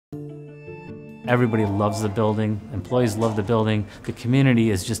Everybody loves the building, employees love the building. The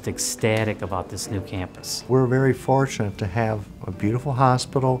community is just ecstatic about this new campus. We're very fortunate to have a beautiful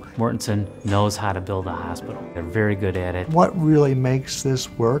hospital. Mortenson knows how to build a hospital. They're very good at it. What really makes this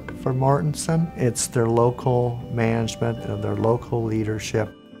work for Mortenson? It's their local management and their local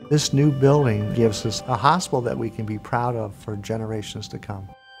leadership. This new building gives us a hospital that we can be proud of for generations to come.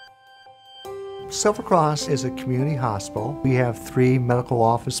 Silver Cross is a community hospital. We have 3 medical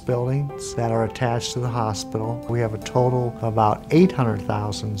office buildings that are attached to the hospital. We have a total of about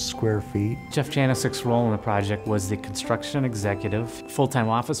 800,000 square feet. Jeff Janicek's role in the project was the construction executive. Full-time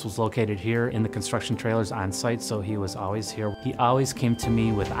office was located here in the construction trailers on site, so he was always here. He always came to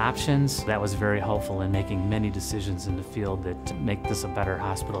me with options. That was very helpful in making many decisions in the field that make this a better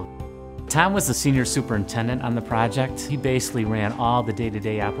hospital. Tom was the senior superintendent on the project. He basically ran all the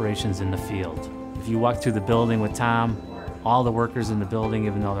day-to-day operations in the field. If you walk through the building with Tom, all the workers in the building,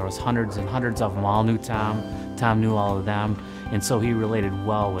 even though there was hundreds and hundreds of them, all knew Tom. Tom knew all of them, and so he related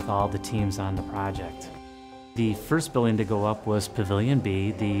well with all the teams on the project. The first building to go up was Pavilion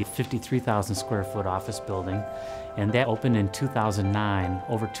B, the 53,000 square foot office building, and that opened in 2009,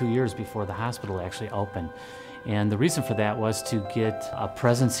 over 2 years before the hospital actually opened. And the reason for that was to get a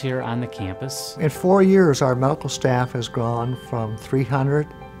presence here on the campus. In 4 years, our medical staff has grown from 300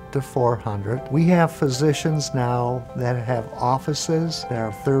 to 400. We have physicians now that have offices that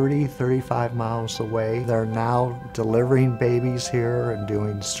are 30, 35 miles away. They're now delivering babies here and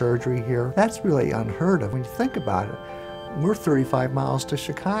doing surgery here. That's really unheard of when you think about it. We're 35 miles to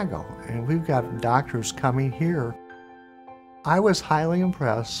Chicago, and we've got doctors coming here. I was highly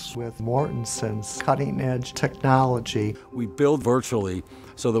impressed with Mortenson's cutting-edge technology. We build virtually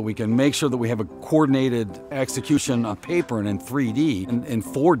so that we can make sure that we have a coordinated execution on paper and in 3D and in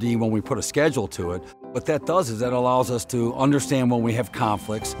 4D when we put a schedule to it. What that does is that allows us to understand when we have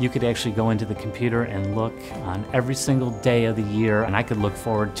conflicts. You could actually go into the computer and look on every single day of the year, and I could look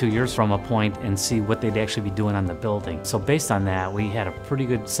forward 2 years from a point and see what they'd actually be doing on the building. So based on that, we had a pretty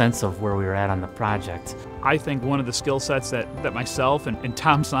good sense of where we were at on the project. I think one of the skill sets that myself and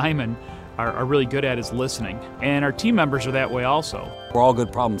Tom Simon are really good at is listening. And our team members are that way also. We're all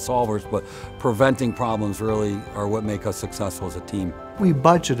good problem solvers, but preventing problems really are what make us successful as a team. We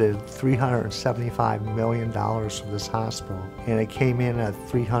budgeted $375 million for this hospital, and it came in at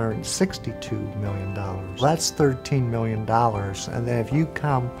 $362 million. That's $13 million, and then if you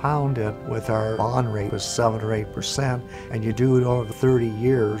compound it with our bond rate was 7 or 8%, and you do it over 30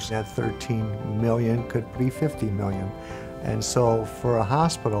 years, that $13 million could be $50 million. And so for a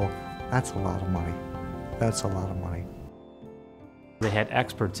hospital, that's a lot of money. That's a lot of money. They had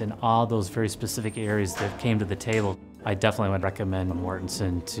experts in all those very specific areas that came to the table. I definitely would recommend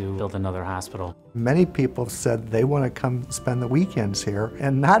Mortenson to build another hospital. Many people said they want to come spend the weekends here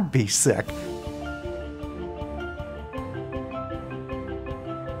and not be sick.